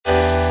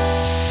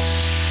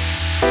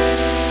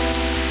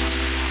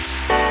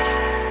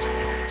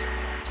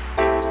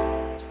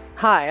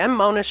Hi, I'm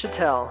Mona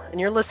Chattel,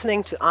 and you're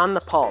listening to On the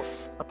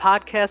Pulse, a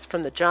podcast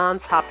from the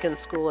Johns Hopkins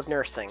School of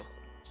Nursing.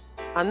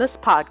 On this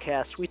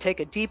podcast, we take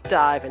a deep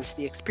dive into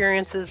the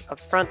experiences of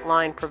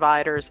frontline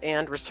providers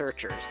and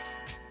researchers.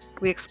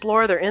 We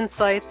explore their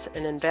insights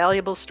and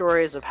invaluable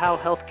stories of how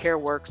healthcare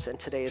works in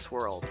today's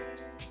world.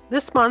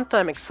 This month,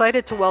 I'm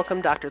excited to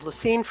welcome Dr.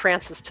 Lucine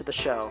Francis to the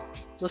show.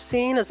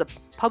 Lucine is a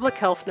public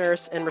health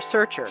nurse and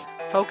researcher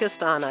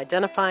focused on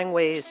identifying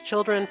ways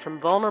children from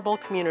vulnerable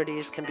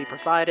communities can be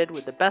provided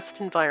with the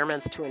best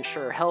environments to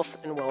ensure health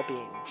and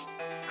well-being.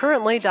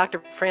 Currently,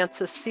 Dr.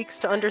 Francis seeks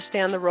to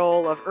understand the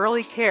role of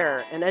early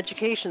care and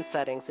education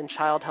settings in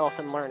child health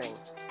and learning.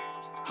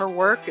 Her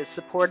work is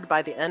supported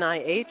by the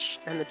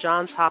NIH and the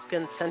Johns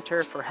Hopkins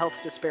Center for Health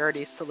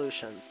Disparities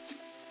Solutions.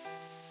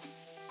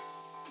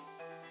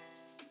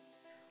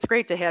 It's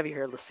great to have you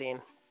here,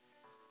 Lucine.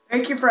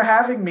 Thank you for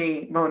having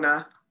me,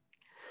 Mona.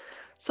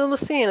 So,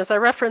 Lucine, as I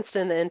referenced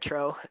in the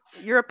intro,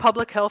 you're a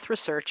public health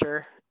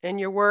researcher, and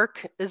your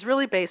work is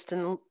really based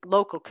in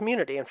local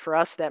community. And for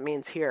us, that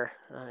means here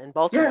in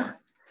Baltimore.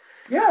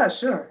 Yeah,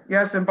 sure.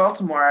 Yes, in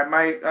Baltimore.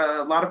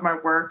 A lot of my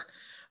work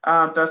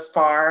thus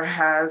far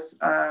has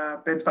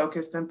been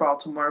focused in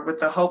Baltimore with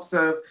the hopes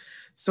of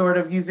sort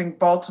of using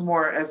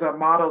Baltimore as a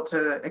model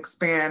to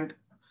expand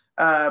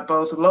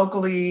both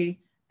locally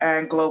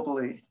and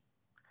globally.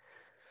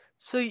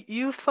 So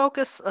you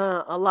focus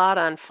a lot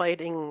on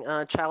fighting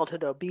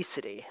childhood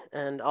obesity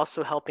and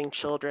also helping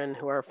children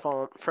who are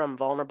from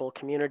vulnerable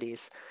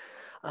communities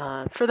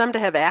for them to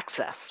have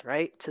access,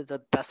 right, to the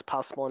best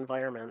possible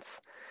environments.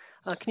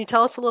 Can you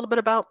tell us a little bit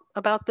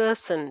about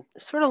this and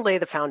sort of lay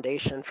the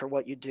foundation for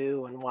what you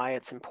do and why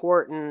it's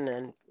important,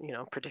 and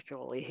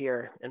particularly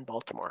here in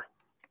Baltimore?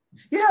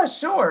 Yeah,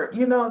 sure.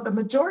 The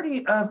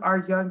majority of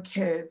our young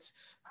kids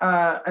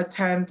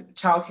attend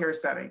childcare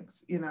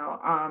settings. There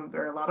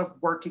are a lot of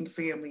working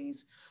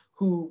families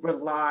who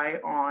rely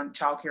on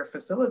childcare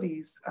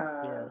facilities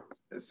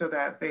so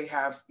that they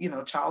have,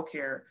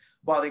 childcare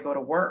while they go to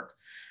work.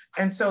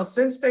 And so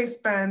since they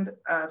spend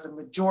the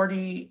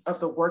majority of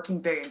the working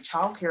day in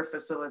childcare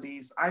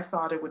facilities, I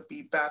thought it would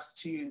be best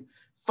to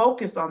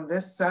focus on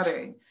this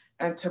setting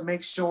and to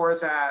make sure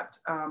that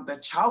the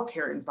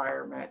childcare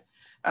environment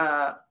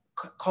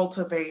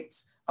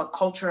cultivates a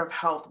culture of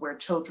health where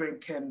children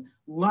can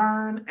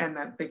learn and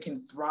that they can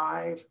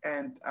thrive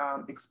and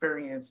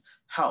experience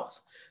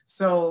health.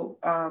 So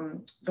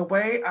the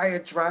way I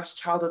address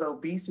childhood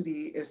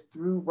obesity is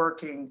through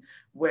working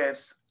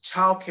with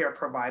childcare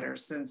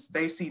providers, since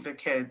they see the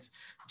kids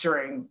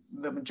during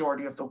the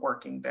majority of the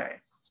working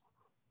day.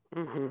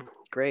 Mm-hmm.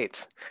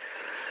 Great.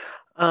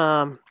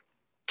 So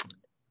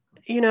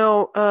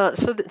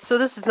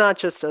this is not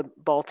just a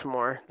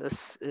Baltimore.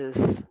 This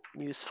is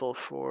useful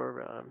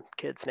for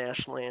kids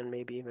nationally and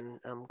maybe even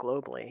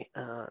globally,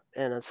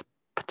 and it's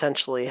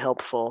potentially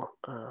helpful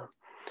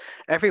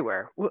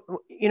everywhere.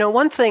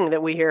 One thing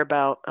that we hear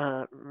about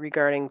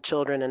regarding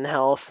children and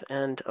health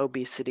and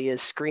obesity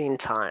is screen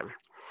time.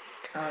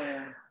 Oh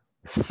yeah.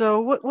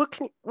 So what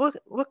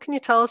can you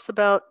tell us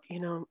about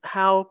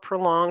how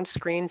prolonged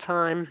screen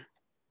time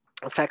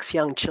affects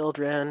young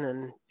children,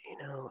 and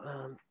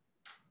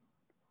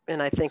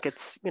and I think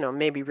it's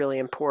maybe really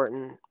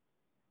important,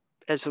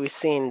 as we've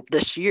seen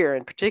this year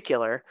in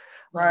particular.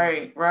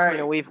 Right.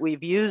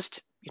 We've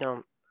used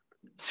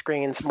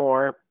screens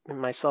more,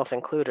 myself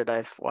included.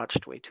 I've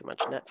watched way too much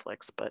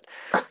Netflix, but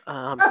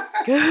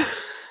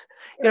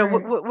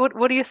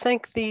what do you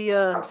think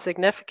the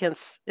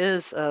significance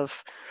is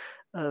of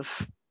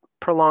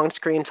prolonged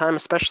screen time,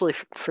 especially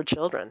for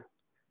children?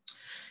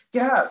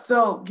 Yeah,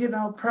 so,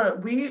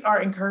 we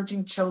are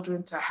encouraging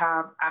children to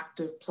have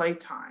active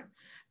playtime.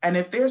 And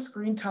if their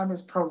screen time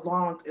is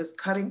prolonged, it's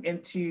cutting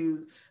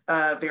into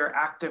their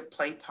active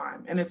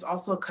playtime. And it's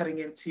also cutting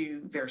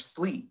into their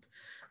sleep.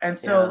 And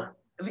so,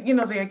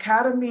 the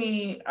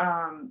Academy,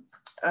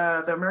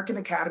 the American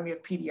Academy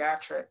of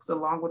Pediatrics,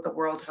 along with the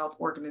World Health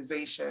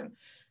Organization,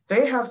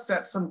 they have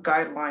set some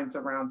guidelines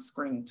around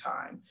screen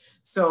time.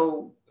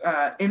 So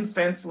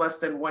infants less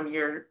than 1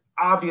 year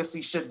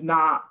obviously should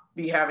not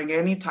be having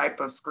any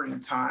type of screen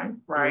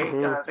time, right?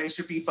 Mm-hmm. They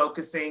should be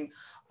focusing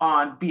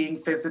on being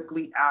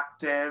physically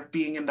active,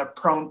 being in the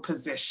prone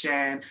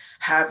position,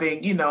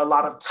 having, a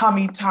lot of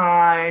tummy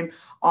time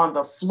on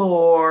the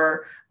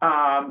floor,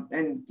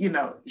 and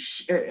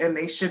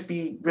they should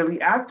be really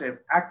active.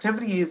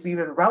 Activity is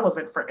even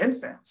relevant for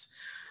infants.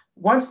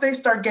 Once they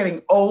start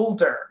getting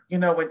older,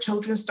 when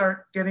children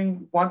start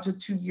getting 1 to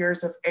 2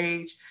 years of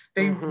age,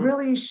 they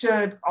really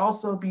should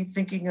also be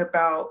thinking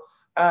about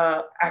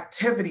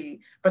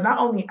activity, but not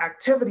only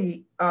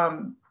activity,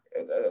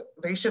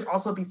 they should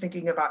also be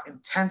thinking about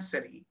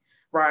intensity,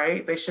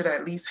 right? They should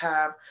at least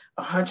have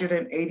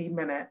 180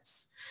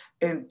 minutes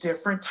in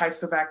different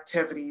types of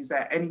activities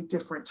at any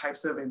different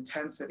types of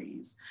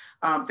intensities.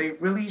 They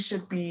really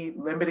should be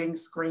limiting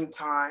screen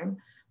time.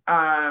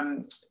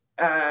 And,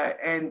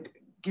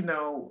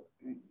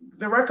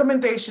 the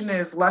recommendation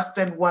is less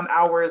than 1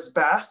 hour is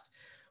best,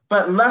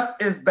 but less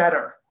is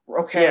better,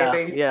 okay?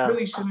 They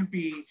really shouldn't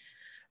be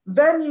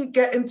Then you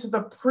get into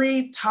the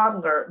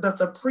pre-toddler,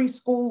 the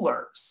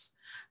preschoolers.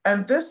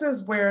 And this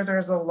is where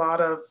there's a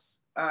lot of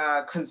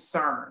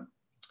concern.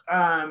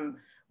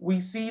 We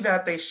see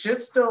that they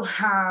should still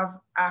have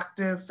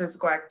active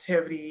physical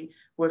activity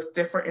with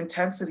different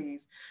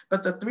intensities,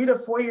 but the 3 to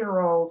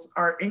 4-year-olds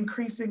are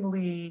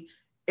increasingly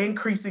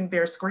increasing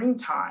their screen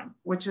time,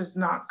 which is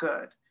not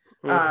good.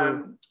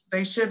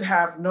 They should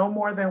have no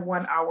more than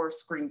 1 hour of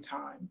screen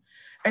time.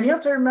 And you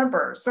have to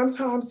remember,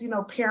 sometimes,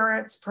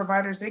 parents,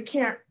 providers, they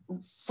can't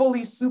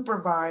fully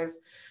supervise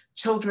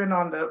children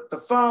on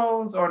the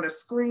phones or on the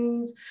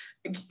screens.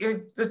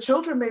 The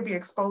children may be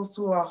exposed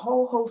to a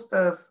whole host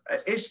of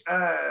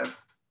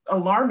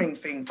alarming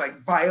things like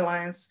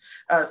violence,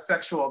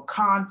 sexual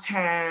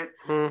content,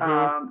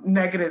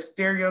 negative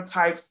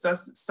stereotypes,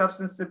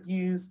 substance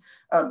abuse,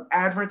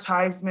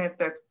 advertisement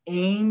that's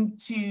aimed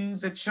to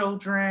the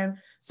children,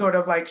 sort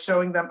of like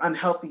showing them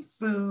unhealthy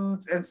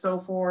foods and so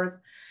forth.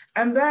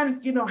 And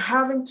then,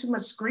 having too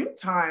much screen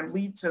time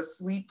lead to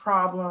sleep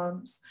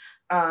problems,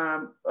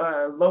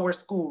 lower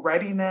school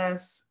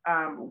readiness,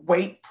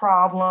 weight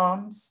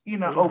problems,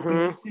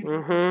 obesity,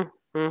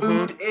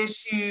 food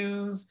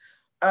issues,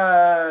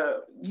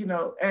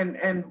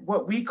 and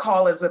what we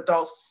call as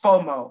adults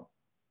FOMO.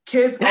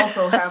 Kids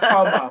also have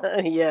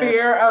FOMO, Yes.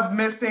 Fear of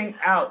missing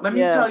out. Let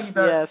me tell you,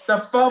 the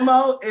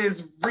FOMO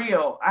is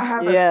real. I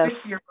have a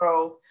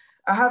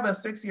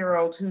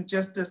 6-year-old who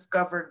just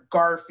discovered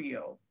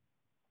Garfield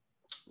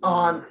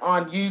on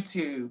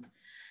YouTube.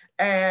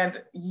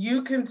 And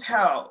you can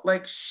tell,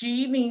 like,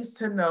 she needs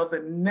to know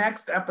the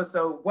next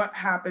episode, what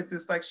happens.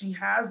 Is like she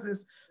has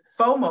this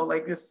FOMO,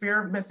 like this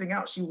fear of missing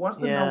out. She wants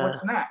to know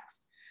what's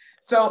next.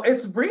 So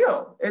it's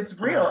real. It's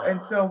real.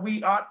 And so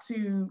we ought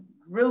to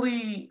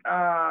really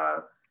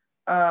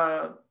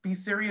be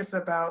serious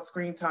about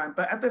screen time.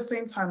 But at the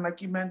same time,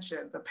 like you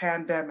mentioned, the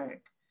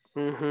pandemic.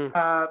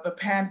 The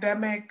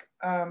pandemic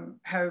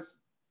has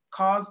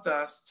caused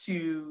us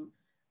to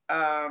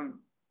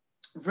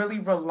really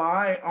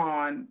rely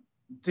on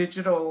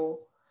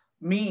digital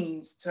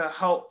means to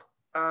help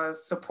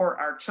support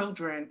our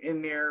children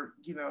in their,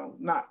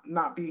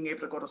 not being able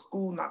to go to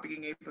school, not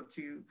being able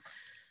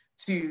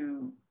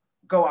to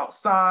go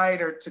outside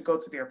or to go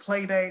to their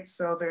play dates.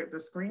 So the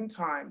screen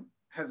time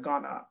has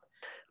gone up.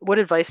 What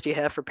advice do you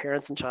have for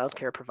parents and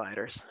childcare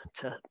providers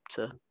to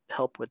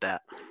help with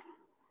that?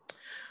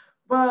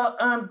 Well,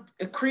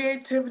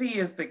 creativity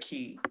is the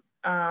key.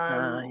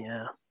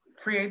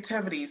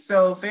 Creativity.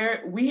 So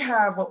we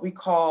have what we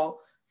call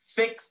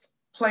fixed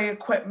play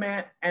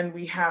equipment and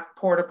we have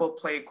portable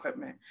play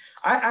equipment.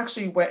 I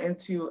actually went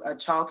into a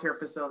childcare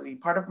facility.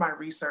 Part of my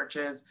research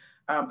is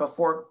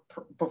before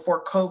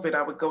COVID,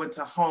 I would go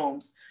into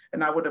homes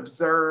and I would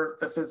observe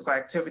the physical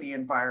activity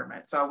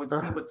environment. So I would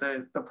see what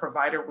the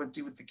provider would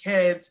do with the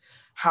kids,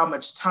 how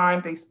much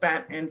time they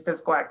spent in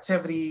physical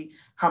activity,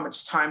 how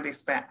much time they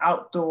spent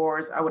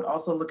outdoors. I would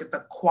also look at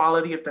the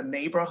quality of the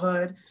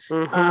neighborhood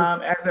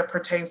as it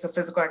pertains to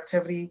physical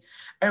activity.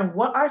 And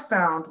what I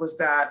found was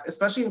that,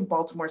 especially in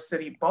Baltimore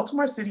City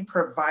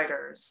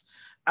providers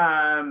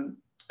have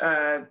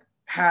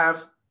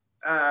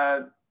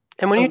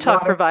and when you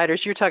talk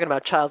providers, you're talking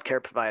about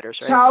childcare providers,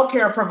 right?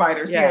 Childcare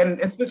providers,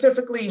 and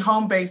specifically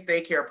home-based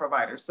daycare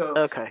providers.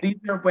 So these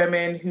are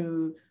women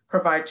who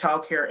provide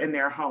childcare in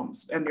their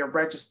homes, and they're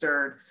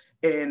registered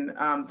in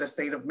the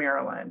state of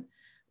Maryland.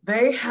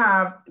 They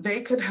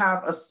could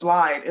have a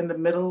slide in the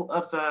middle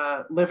of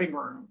the living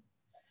room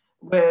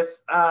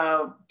with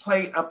a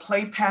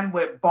playpen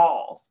with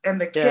balls, and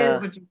the kids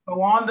would just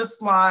go on the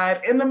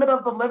slide in the middle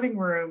of the living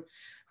room.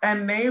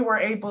 And they were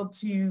able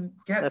to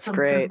get some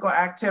physical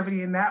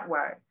activity in that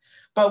way.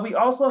 But we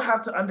also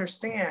have to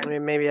understand.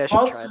 Maybe I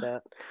should try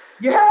that.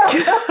 Yeah.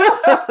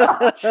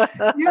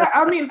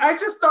 I mean, I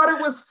just thought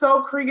it was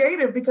so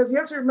creative because you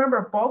have to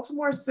remember,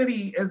 Baltimore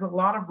City is a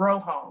lot of row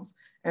homes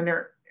and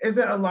there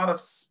isn't a lot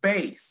of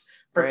space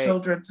for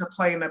children to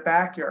play in the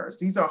backyards.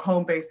 These are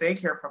home-based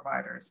daycare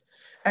providers.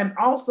 And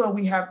also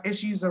we have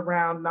issues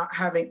around not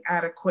having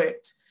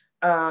adequate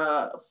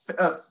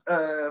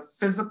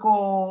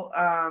physical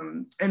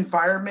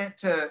environment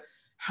to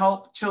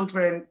help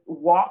children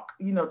walk,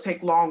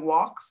 take long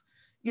walks.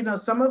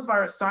 Some of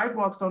our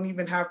sidewalks don't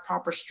even have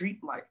proper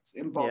street lights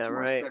in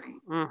Baltimore City.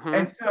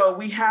 And so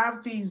we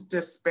have these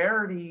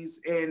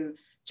disparities in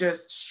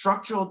just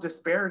structural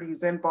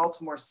disparities in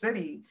Baltimore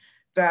City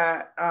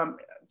that,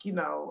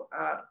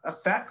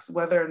 affects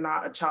whether or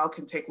not a child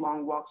can take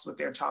long walks with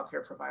their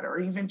childcare provider, or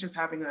even just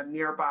having a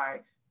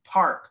nearby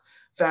park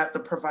that the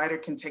provider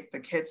can take the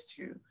kids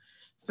to.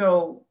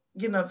 So,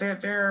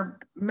 there are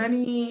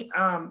many,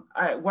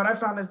 what I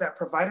found is that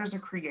providers are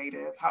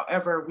creative.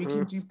 However, we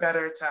can do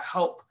better to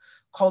help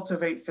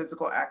cultivate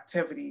physical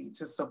activity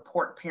to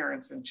support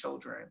parents and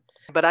children.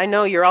 But I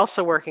know you're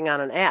also working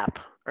on an app,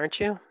 aren't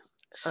you?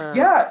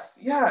 Yes.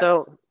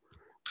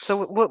 So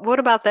what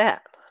about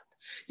that?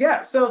 Yeah,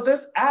 so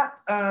this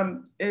app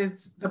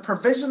is, the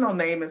provisional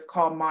name is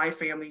called My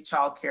Family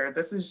Childcare.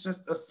 This is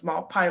just a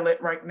small pilot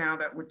right now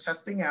that we're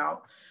testing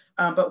out,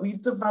 but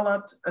we've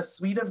developed a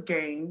suite of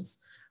games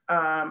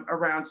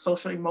around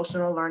social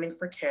emotional learning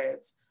for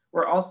kids.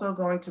 We're also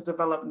going to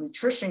develop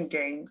nutrition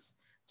games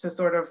to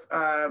sort of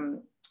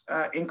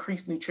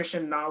increase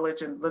nutrition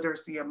knowledge and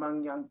literacy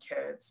among young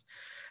kids.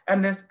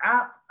 And this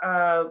app,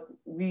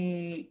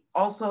 we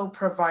also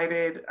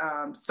provided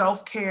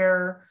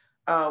self-care,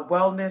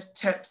 wellness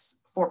tips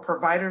for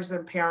providers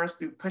and parents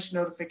through push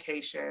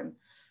notification.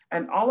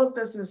 And all of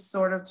this is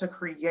sort of to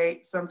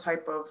create some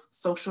type of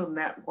social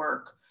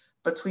network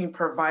between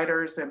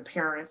providers and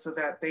parents so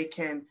that they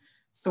can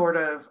sort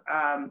of,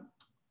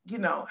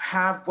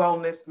 have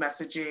wellness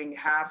messaging,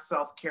 have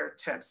self-care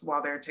tips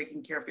while they're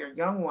taking care of their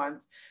young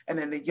ones. And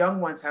then the young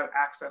ones have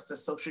access to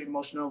social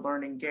emotional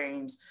learning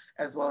games,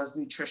 as well as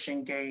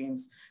nutrition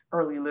games,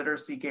 early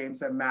literacy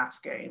games, and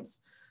math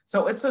games.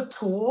 So it's a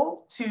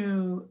tool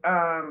to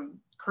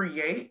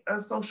create a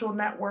social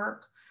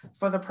network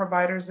for the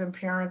providers and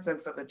parents and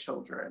for the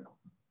children.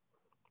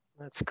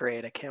 That's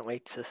great. I can't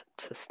wait to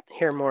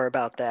hear more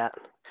about that.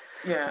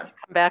 Yeah.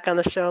 Come back on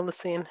the show,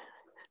 Lucine.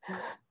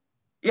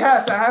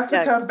 Yes, I have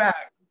to come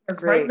back because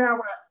Great. Right now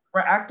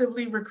we're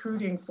actively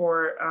recruiting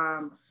for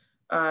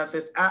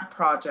this app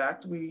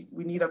project. We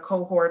need a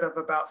cohort of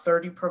about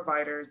 30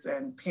 providers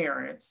and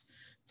parents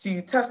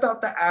to test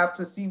out the app,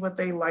 to see what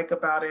they like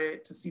about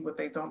it, to see what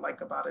they don't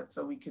like about it,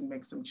 so we can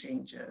make some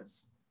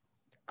changes.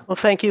 Well,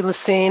 thank you,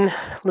 Lucine.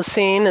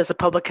 Lucine is a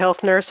public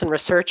health nurse and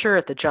researcher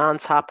at the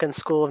Johns Hopkins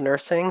School of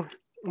Nursing.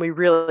 We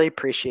really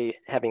appreciate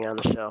having you on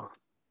the show.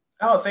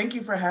 Oh, thank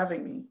you for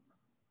having me.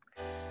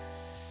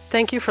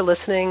 Thank you for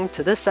listening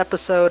to this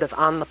episode of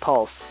On the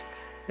Pulse.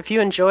 If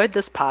you enjoyed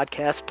this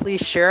podcast,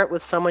 please share it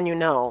with someone you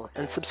know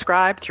and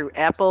subscribe through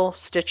Apple,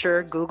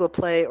 Stitcher, Google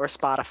Play, or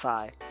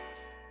Spotify.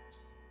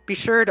 Be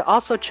sure to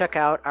also check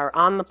out our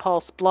On the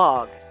Pulse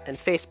blog and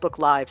Facebook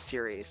Live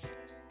series.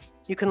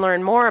 You can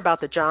learn more about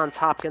the Johns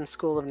Hopkins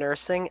School of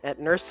Nursing at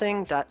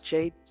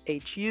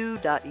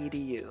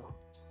nursing.jhu.edu.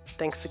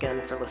 Thanks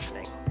again for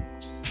listening.